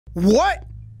What?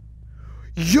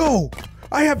 Yo,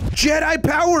 I have Jedi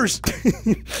powers!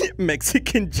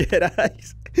 Mexican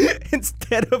Jedis.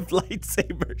 Instead of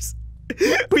lightsabers,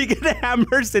 we get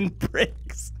hammers and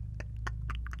bricks.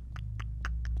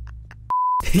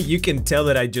 You can tell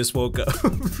that I just woke up.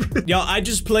 Y'all, I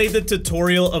just played the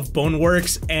tutorial of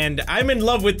Boneworks and I'm in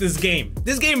love with this game.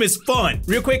 This game is fun.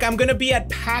 Real quick, I'm gonna be at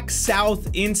PAX South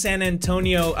in San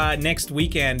Antonio next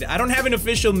weekend. I don't have an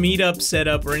official meetup set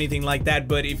up or anything like that,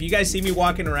 but if you guys see me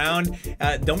walking around,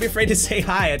 don't be afraid to say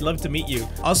hi. I'd love to meet you.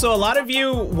 Also, a lot of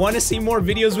you want to see more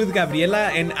videos with Gabriela,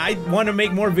 and I want to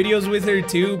make more videos with her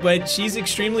too, but she's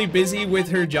extremely busy with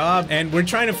her job, and we're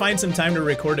trying to find some time to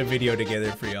record a video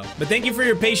together for y'all. But thank you for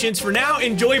your patience. For now,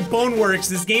 enjoy Boneworks.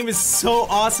 This game is so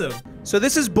awesome. So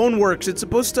this is Boneworks. It's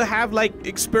supposed to have like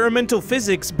experimental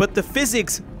physics, but the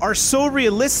physics are so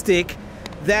realistic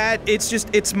that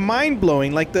it's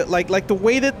mind-blowing. Like the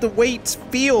way that the weights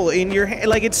feel in your hand,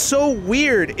 like it's so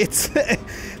weird. It's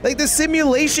like the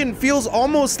simulation feels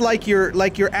almost like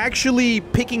you're actually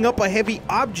picking up a heavy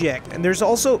object. And there's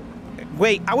also,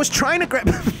 wait, I was trying to grab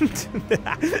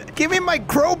give me my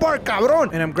crowbar,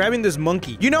 cabron. And I'm grabbing this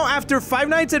monkey. You know, after Five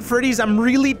Nights at Freddy's, I'm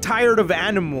really tired of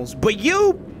animals. But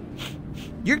you're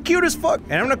cute as fuck.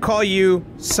 And I'm gonna call you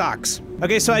Socks.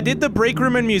 Okay, so I did the break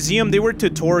room and museum. They were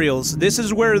tutorials. This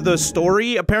is where the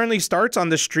story apparently starts, on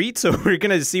the street. So we're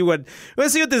gonna see what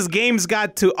this game's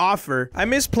got to offer. I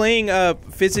miss playing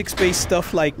physics-based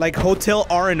stuff like Hotel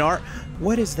R&R.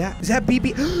 What is that? Is that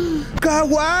BB?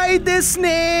 Kawaii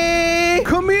Disney!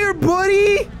 Come here,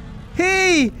 buddy!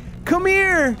 Hey, come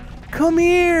here! Come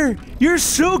here! You're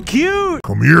so cute!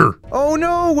 Come here! Oh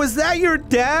no, was that your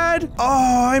dad?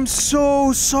 Oh, I'm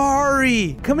so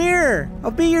sorry. Come here. I'll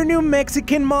be your new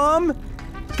Mexican mom.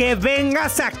 Que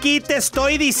vengas aquí, te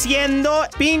estoy diciendo.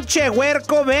 Pinche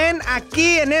huerco, ven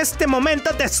aquí en este momento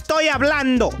te estoy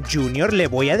hablando. Junior, le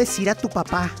voy a decir a tu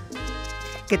papá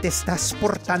que te estás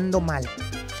portando mal.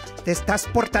 Te estás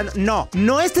portando... No,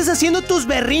 no estés haciendo tus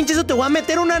berrinches o te voy a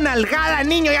meter una nalgada,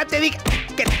 niño. Ya te dije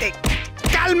que te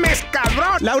calmes,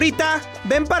 cabrón. Laurita,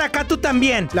 ven para acá tú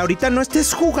también. Laurita, no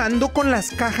estés jugando con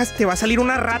las cajas. Te va a salir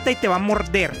una rata y te va a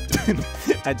morder.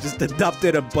 I just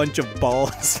adopted a bunch of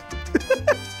balls.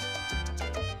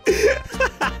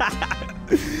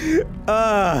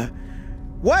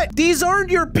 What? These aren't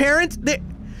your parents?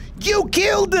 You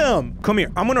killed them! Come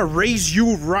here, I'm gonna raise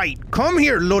you right. Come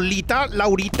here, Lolita,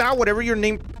 Laurita, whatever your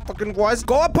name fucking was.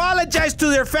 Go apologize to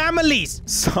their families!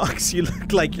 Socks, you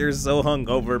look like you're so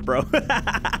hungover, bro.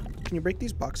 Can you break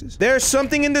these boxes? There's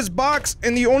something in this box,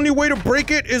 and the only way to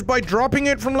break it is by dropping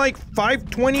it from like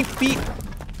 520 feet.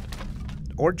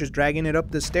 Or just dragging it up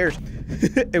the stairs.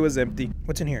 It was empty.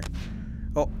 What's in here?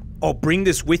 Oh, bring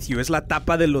this with you. Es la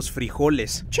tapa de los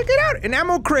frijoles. Check it out, an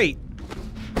ammo crate.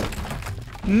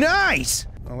 Nice!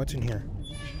 Oh, what's in here?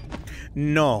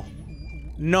 No.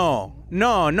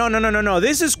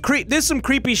 This is some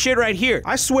creepy shit right here.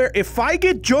 I swear, if I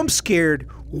get jump scared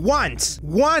once,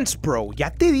 bro. Ya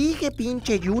te dije,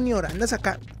 pinche Junior. Andas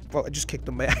acá. Well, I just kicked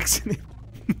him by accident.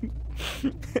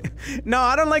 No,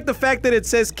 I don't like the fact that it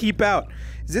says keep out.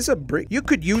 Is this a brick? You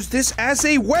could use this as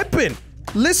a weapon.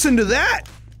 Listen to that.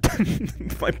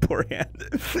 My poor hand.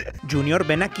 Junior,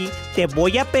 ven aquí. Te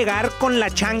voy a pegar con la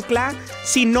chancla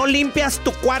si no limpias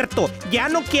tu cuarto. Ya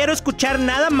no quiero escuchar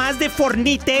nada más de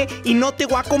Fornite y no te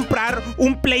voy a comprar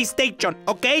un PlayStation,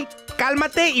 ¿ok?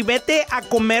 Cálmate y vete a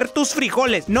comer tus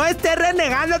frijoles. No estés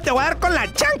renegando, te voy a dar con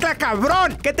la chancla,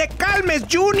 cabrón. Que te calmes,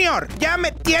 Junior. Ya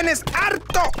me tienes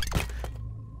harto.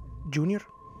 Junior.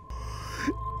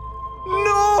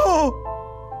 No.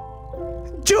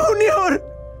 Junior.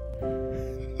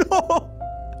 No!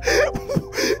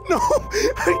 No!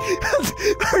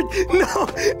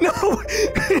 No!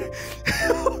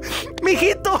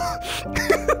 Mijito!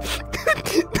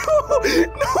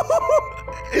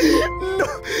 No!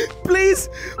 Please,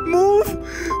 move!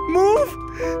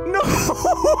 No!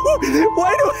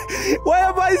 Why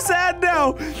am I sad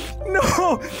now?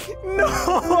 No!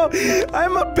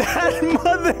 I'm a bad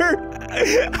mother!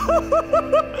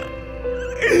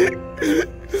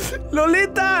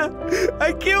 Lolita!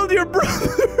 I killed your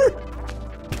brother!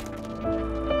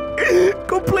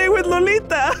 Go play with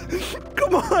Lolita!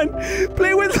 Come on!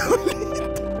 Play with Lolita!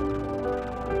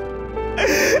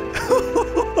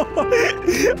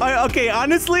 Okay,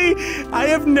 honestly, I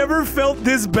have never felt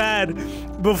this bad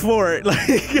before. Like,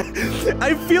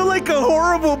 I feel like a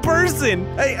horrible person.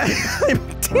 I'm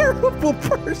a terrible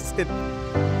person.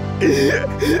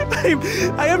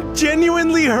 I am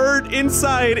genuinely hurt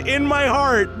inside, in my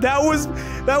heart. That was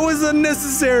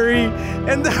unnecessary,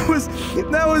 and that was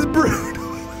brutal.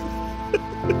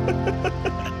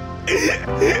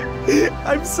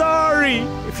 I'm sorry.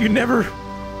 If you never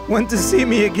want to see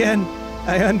me again,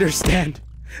 I understand.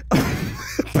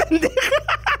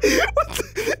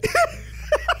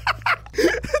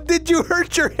 Did you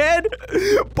hurt your head?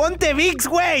 Ponte Vicks,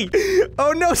 güey.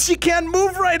 Oh no, she can't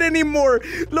move right anymore.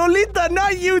 Lolita,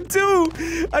 not you too.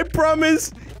 I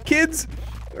promise, kids,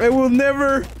 I will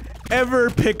never, ever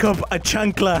pick up a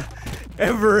chancla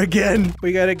ever again.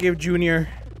 We gotta give Junior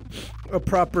a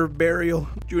proper burial.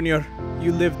 Junior,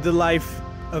 you lived the life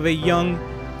of a young,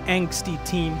 angsty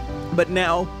teen, but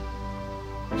now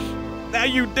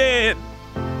you dead.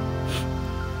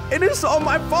 And it's all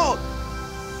my fault.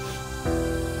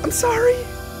 I'm sorry.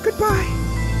 Goodbye.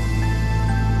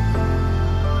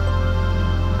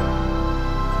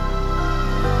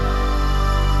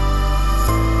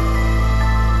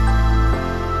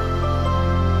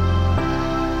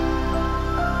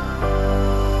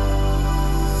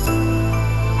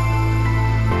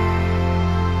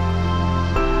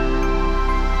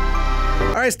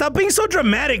 Alright, stop being so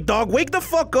dramatic, dog. Wake the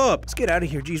fuck up. Let's get out of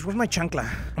here. Jeez, where's my chancla?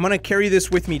 I'm gonna carry this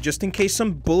with me just in case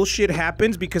some bullshit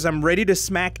happens because I'm ready to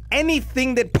smack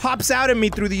anything that pops out at me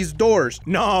through these doors.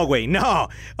 No, wait, no.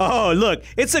 Oh, look,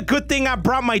 it's a good thing I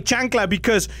brought my chancla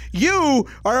because you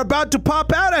are about to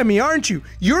pop out at me, aren't you?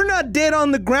 You're not dead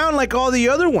on the ground like all the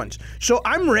other ones. So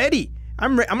I'm ready.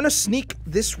 I'm gonna sneak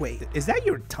this way. Is that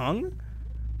your tongue?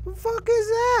 What the fuck is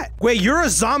that? Wait, you're a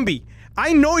zombie.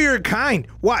 I know your kind.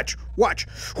 Watch, watch.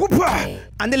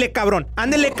 Ándele, cabrón.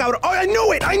 Ándele, cabrón. Oh, I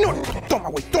know it. I know it. Toma,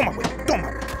 güey. Toma, güey.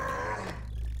 Toma.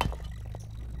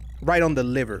 Right on the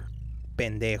liver.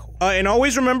 Pendejo. And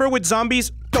always remember with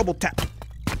zombies, double tap.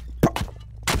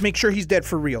 Make sure he's dead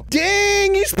for real.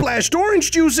 Dang, he splashed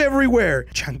orange juice everywhere.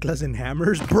 Chanclas and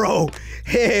hammers, bro.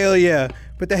 Hell yeah.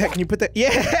 What the heck? Can you put that?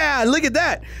 Yeah, look at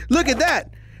that. Look at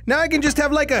that. Now I can just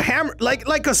have like a hammer,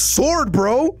 like a sword,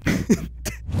 bro.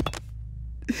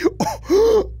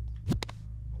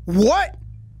 What?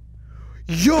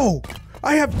 Yo,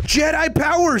 I have Jedi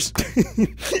powers.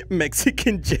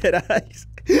 Mexican Jedis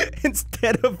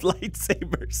instead of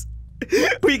lightsabers.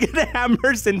 We get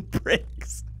hammers and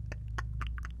bricks.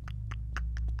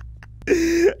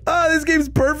 Oh, this game's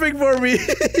perfect for me.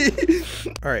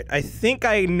 All right, I think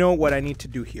I know what I need to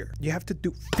do here. You have to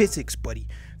do physics, buddy.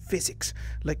 Physics,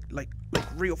 like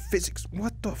real physics.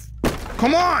 What the f—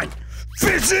 Come on!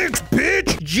 Physics,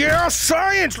 bitch! Yeah,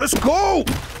 science! Let's go!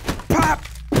 Pop,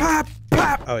 pop,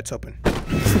 pop! Oh, it's open.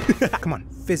 Come on,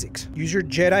 physics. Use your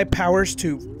Jedi powers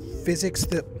to physics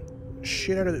the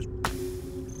shit out of this.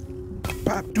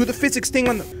 Pop, do the physics thing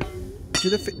on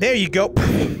the— there you go.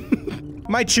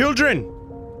 My children,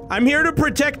 I'm here to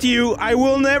protect you. I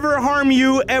will never harm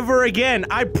you ever again.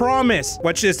 I promise.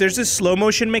 Watch this. There's this slow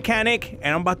motion mechanic,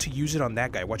 and I'm about to use it on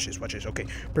that guy. Watch this. Watch this. Okay,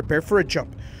 prepare for a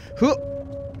jump. Huh.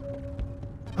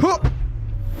 Huh.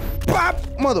 Pop,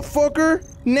 motherfucker.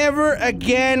 Never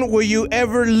again will you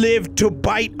ever live to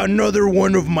bite another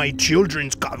one of my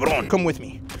children's, cabrón. Come with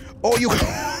me. Oh, you—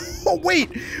 oh, wait.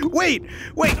 Wait.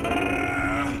 Wait.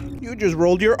 You just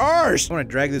rolled your R's. I want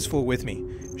to drag this fool with me.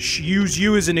 Use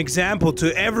you as an example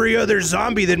to every other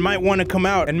zombie that might want to come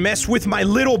out and mess with my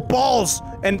little balls.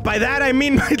 And by that I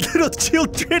mean my little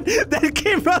children. That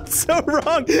came out so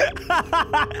wrong.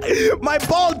 My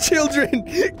bald children.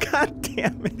 God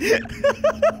damn it.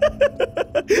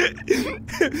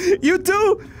 You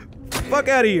too? Fuck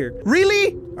out of here.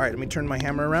 Really? All right, let me turn my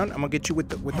hammer around. I'm gonna get you with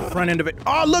the front end of it.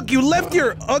 Oh, look, you left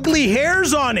your ugly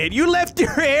hairs on it. You left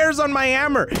your hairs on my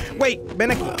hammer. Wait,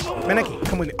 ven aquí,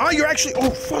 come with me. Oh, you're actually— oh,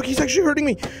 fuck, he's actually hurting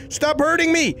me. Stop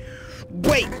hurting me.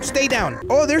 Wait, stay down.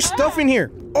 Oh, there's stuff in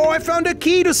here. Oh, I found a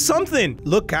key to something.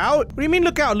 Look out? What do you mean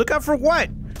look out? Look out for what?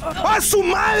 Ah, su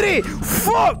madre!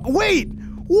 Fuck, wait.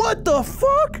 What the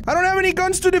fuck? I don't have any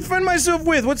guns to defend myself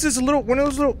with. What's this little— one of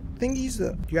those little thingies?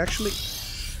 You actually—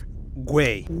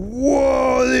 Way.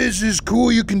 Whoa, this is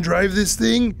cool. You can drive this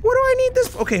thing. What do I need this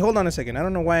for? Okay, hold on a second. I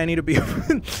don't know why I need to be—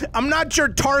 I'm not your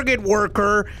target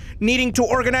worker needing to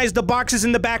organize the boxes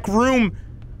in the back room.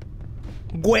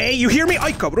 Way, you hear me?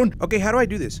 Ay, cabrón. Okay, how do I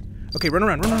do this? Okay, run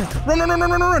around,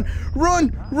 run around.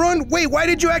 Run. Wait, why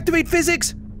did you activate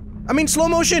physics? I mean, slow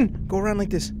motion. Go around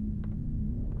like this.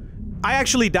 I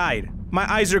actually died. My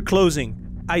eyes are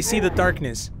closing. I see the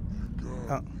darkness.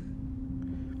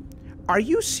 Are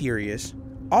you serious?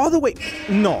 All the way—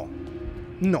 No.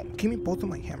 No. Give me both of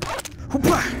my hammers.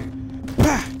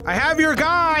 I have your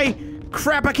guy!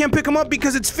 Crap, I can't pick him up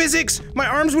because it's physics! My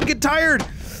arms would get tired!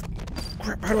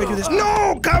 Crap, how do I do this?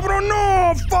 No! Cabrón,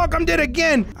 no! Fuck, I'm dead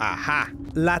again! Aha.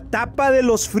 La tapa de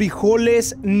los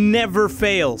frijoles never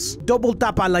fails. Double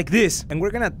tapa like this. And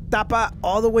we're gonna tapa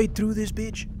all the way through this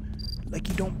bitch. Like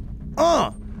you don't—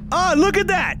 Oh, look at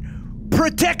that!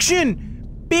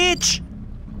 Protection, bitch!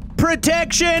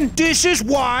 Protection! This is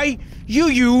why you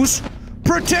use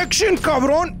protection,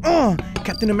 cabrón!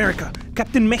 Captain America,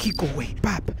 Captain Mexico, wait.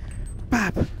 Pop,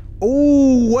 pop.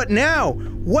 Oh, what now?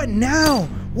 What now?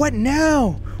 What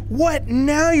now? What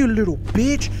now, you little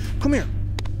bitch? Come here.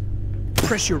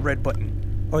 Press your red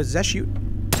button. Oh, does that shoot?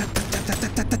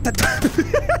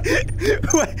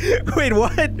 Wait,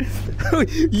 what?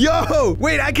 Yo!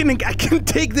 Wait, I can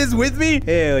take this with me?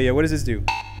 Hell yeah, what does this do?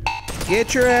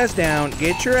 Get your ass down.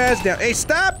 Get your ass down. Hey,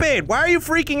 stop it! Why are you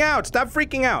freaking out? Stop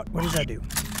freaking out. What does that do?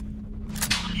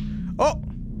 Oh!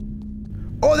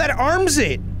 Oh, that arms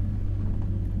it!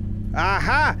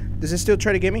 Aha! Does it still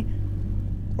try to get me?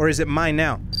 Or is it mine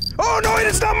now? Oh no,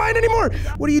 it's not mine anymore!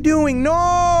 What are you doing?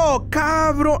 No!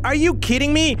 Cabrón! Are you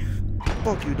kidding me?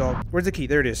 Fuck you, dog. Where's the key?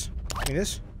 There it is. Give me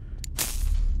this.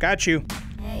 Got you.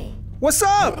 What's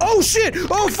up? Oh shit!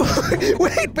 Oh fuck!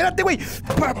 Wait, espérate, wait!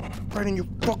 Right in your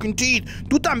fucking teeth.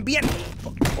 Tú también.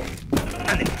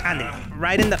 Ande.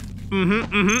 Right in the.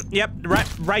 Yep.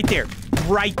 Right there.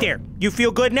 Right there. You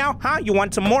feel good now? Huh? You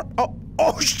want some more?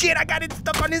 Oh shit! I got it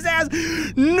stuck on his ass.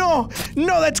 No,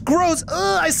 that's gross.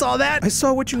 I saw that. I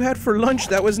saw what you had for lunch.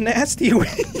 That was nasty.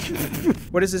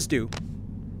 What does this do?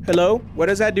 Hello? What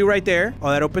does that do right there? Oh,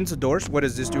 that opens the doors. What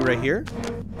does this do right here?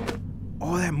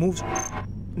 Oh, that moves.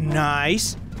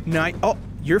 Nice. Oh,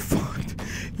 you're fucked.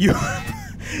 You.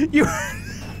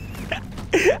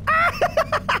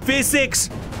 Physics,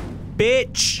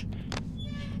 bitch.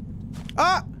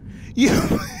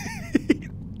 You.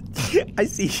 I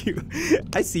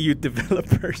see you,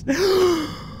 developers.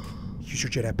 Use your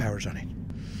Jedi powers on it.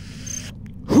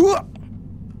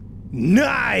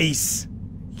 Nice.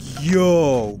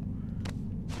 Yo.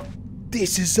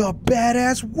 This is a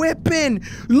badass weapon.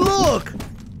 Look.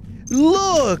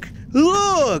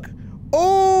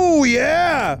 Oh,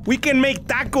 yeah. We can make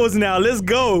tacos now. Let's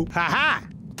go. Haha.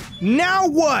 Now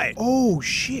what? Oh,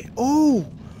 shit. Oh,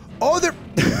 they're...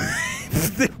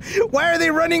 Why are they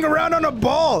running around on a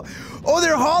ball? Oh,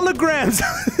 they're holograms.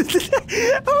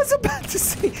 I was about to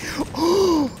say...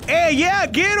 Hey, yeah,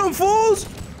 get them, fools.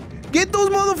 Get those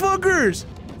motherfuckers.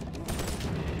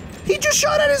 He just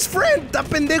shot at his friend. Ta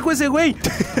pendejo ese güey.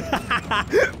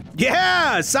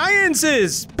 Yeah,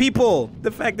 sciences, people. The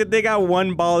fact that they got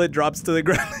one ball that drops to the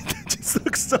ground, that just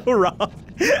looks so wrong.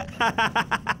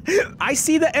 I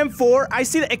see the M4. I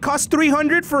see that it costs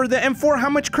 300 for the M4. How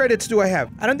much credits do I have?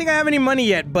 I don't think I have any money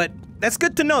yet, but that's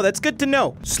good to know. That's good to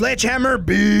know. Sledgehammer,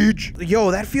 bitch.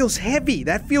 Yo, that feels heavy.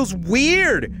 That feels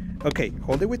weird. Okay,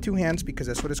 hold it with 2 hands because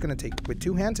that's what it's gonna take. With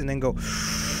 2 hands and then go.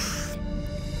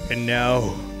 And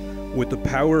now, with the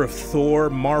power of Thor,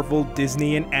 Marvel,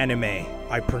 Disney, and anime,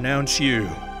 I pronounce you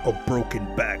a broken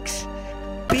backs.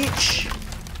 Bitch.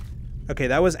 Okay,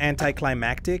 that was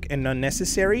anticlimactic and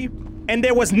unnecessary. And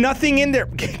there was nothing in there.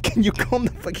 Can you calm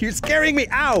the fuck? You're scaring me.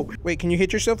 Ow. Wait, can you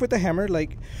hit yourself with the hammer?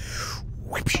 Like,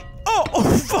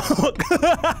 oh fuck.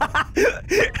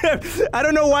 I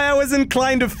don't know why I was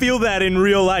inclined to feel that in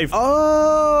real life.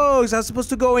 Oh, so I was supposed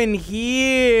to go in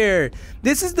here.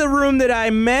 This is the room that I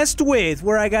messed with,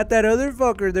 where I got that other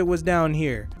fucker that was down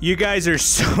here. You guys are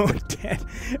so dead.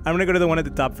 I'm gonna go to the one at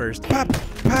the top first. Pop,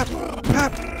 pop,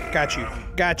 pop. Got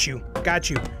you.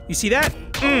 You see that?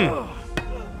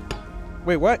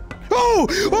 Wait, what?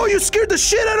 Oh, you scared the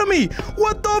shit out of me.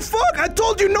 What the fuck? I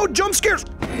told you no jump scares.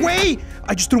 Wait,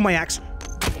 I just threw my axe.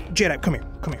 Jedi, come here,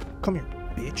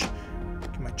 bitch.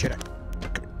 Give me my Jedi.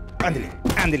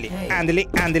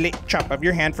 Andale. Chop off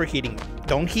your hand for hitting me.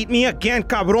 Don't hit me again,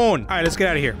 cabron. All right, let's get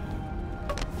out of here.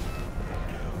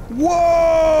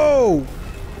 Whoa!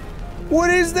 What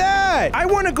is that? I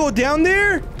want to go down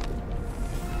there.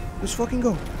 Let's fucking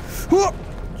go.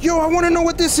 Yo, I want to know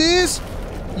what this is.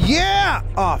 Yeah!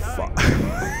 Oh, fuck.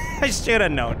 I should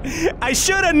have known.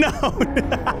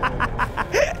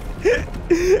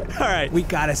 Alright, we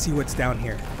gotta see what's down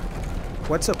here.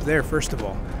 What's up there, first of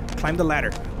all? Climb the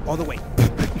ladder. All the way.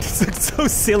 This looks so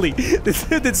silly.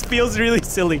 This feels really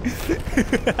silly.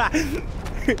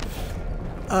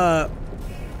 Oh,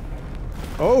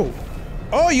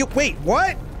 you... Wait,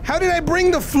 what? How did I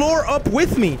bring the floor up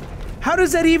with me? How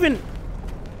does that even...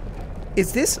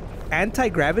 Is this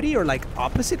anti-gravity or like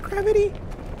opposite gravity?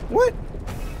 What?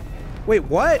 Wait,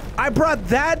 what? I brought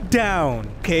that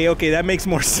down. Okay, that makes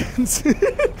more sense.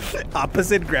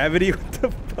 Opposite gravity? What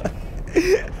the fuck?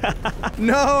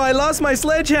 No, I lost my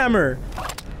sledgehammer.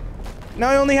 Now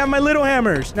I only have my little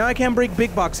hammers. Now I can't break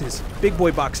big boxes. Big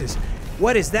boy boxes.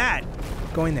 What is that?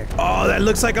 Go in there. Oh, that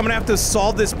looks like I'm gonna have to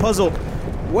solve this puzzle.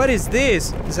 What is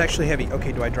this? This is actually heavy.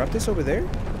 Okay, do I drop this over there?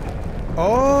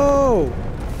 Oh.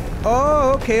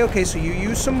 Oh, okay, okay. So you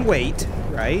use some weight,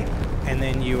 right? And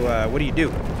then you, what do?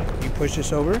 You push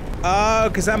this over?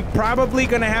 Because I'm probably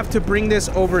gonna have to bring this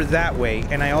over that way.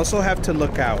 And I also have to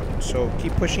look out. So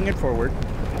keep pushing it forward.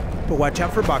 But watch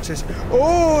out for boxes.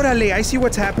 Orale, I see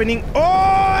what's happening. Oh,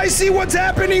 I see what's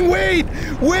happening. Wait.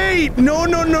 No.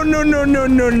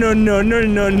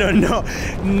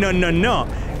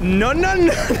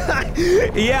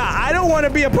 Yeah, I don't want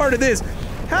to be a part of this.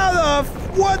 How the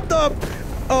what the?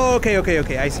 Oh, okay.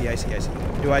 I see.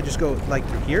 Do I just go like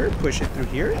through here? Push it through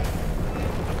here?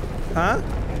 Huh?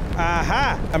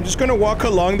 Aha! I'm just gonna walk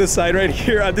along the side right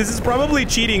here. This is probably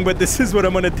cheating, but this is what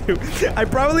I'm gonna do. I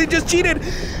probably just cheated.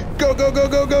 Go.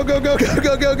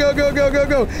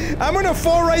 I'm gonna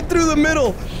fall right through the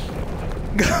middle.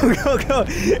 Go.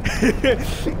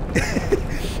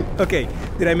 Okay,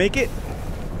 did I make it?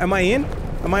 Am I in?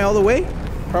 Am I all the way?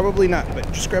 Probably not, but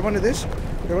just grab onto this,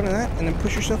 grab onto that, and then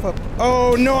push yourself up.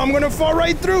 Oh no, I'm gonna fall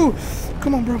right through.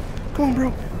 Come on, bro.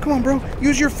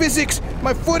 Use your physics.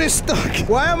 My foot is stuck.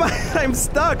 Why am I'm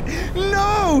stuck?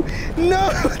 No,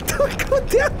 don't go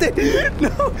down there.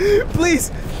 No,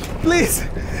 please.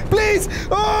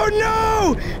 Oh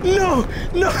no.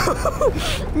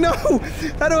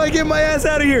 How do I get my ass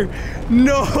out of here?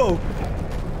 No,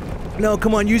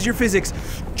 come on, use your physics.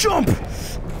 Jump.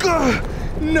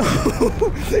 No.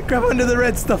 Grab onto the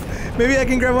red stuff. Maybe I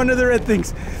can grab onto the red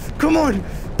things. Come on,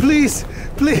 please.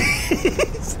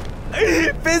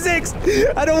 Physics!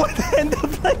 I don't want to end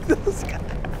up like those guys.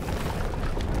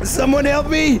 Someone help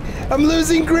me! I'm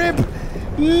losing grip!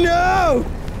 No!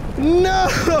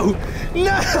 God,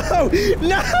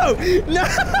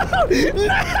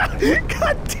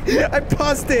 I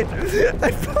paused it!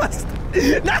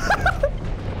 No!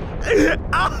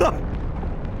 Ow!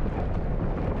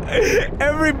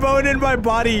 Every bone in my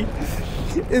body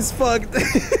is fucked.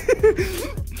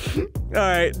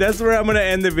 Alright, that's where I'm gonna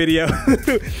end the video.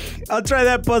 I'll try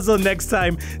that puzzle next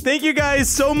time. Thank you guys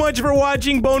so much for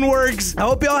watching Boneworks. I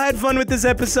hope y'all had fun with this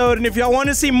episode, and if y'all want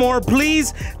to see more,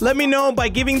 please let me know by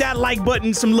giving that like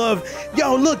button some love.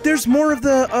 Yo, look, there's more of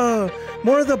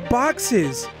the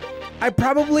boxes. I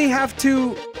probably have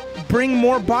to bring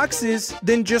more boxes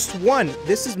than just one.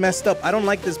 This is messed up. I don't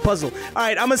like this puzzle.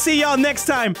 Alright, I'm gonna see y'all next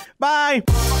time. Bye!